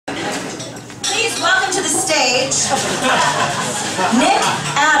stage, Nick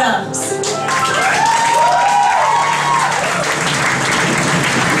Adams.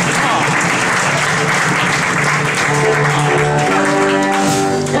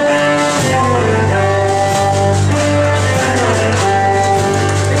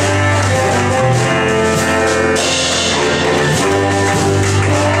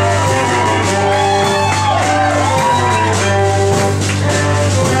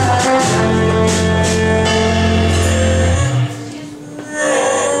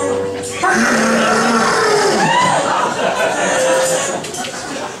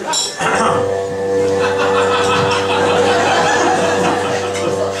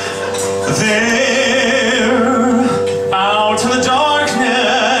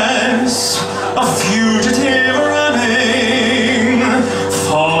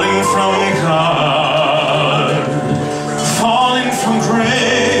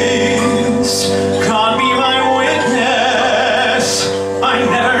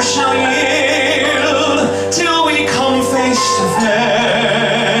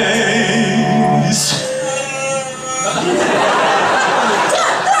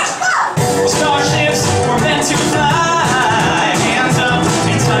 Starships were meant to fly. Hands up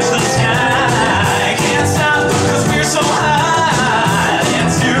and touch the sky. Can't stop 'cause we're so high.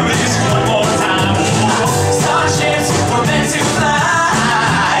 Let's do this one more time. Starships were meant to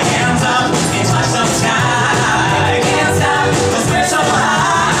fly. Hands up and touch the sky. Can't stop 'cause we're so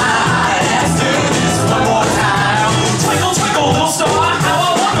high. Let's do this one more time. Twinkle, twinkle, little star, how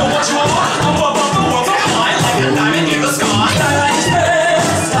I wonder what you are. Up above the world so high, like a diamond in the sky. Starlight is best,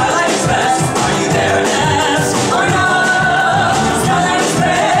 starlight is best. Are you there, yes or no? Starlight is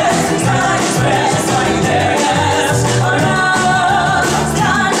best, starlight is best. Are you there, yes or no?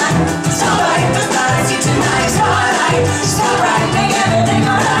 Starlight, starlight, the starlight, see tonight. Starlight, starlight, make everything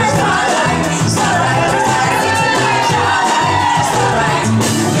alright. Starlight, starlight, the starlight, see tonight. Starlight, starlight,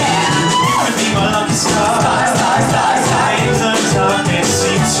 yeah. You could be my lucky star. Star, star, star, star. In the dark, it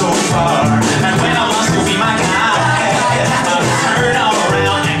seems so far. And when I'm lost, you'll be my guide. I'll turn all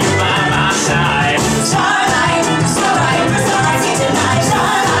around and you're by my side. Starlight, starlight, the starlight, see tonight.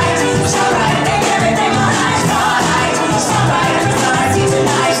 Starlight, starlight, make everything alright. Starlight, starlight, the starlight, see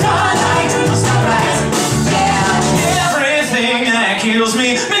tonight. Starlight, starlight, yeah. Everything that kills me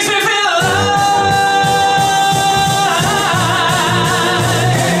makes me feel alive.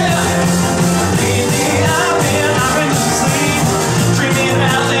 Lately I've been losing sleep, dreaming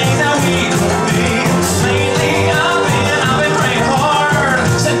about things that we could be. Lately I've been praying hard.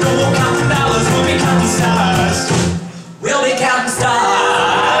 Said no more counting dollars, we'll be counting stars. We'll be counting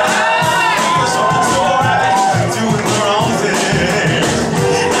stars. Feel something so right, doing the wrong thing.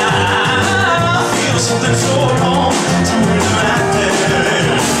 I feel something so wrong, doing the right thing.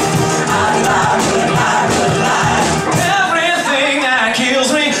 I could lie. Everything that kills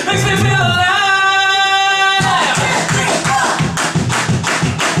me makes me feel alive.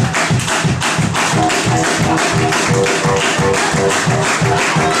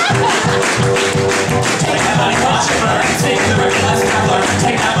 Everybody watch it burn.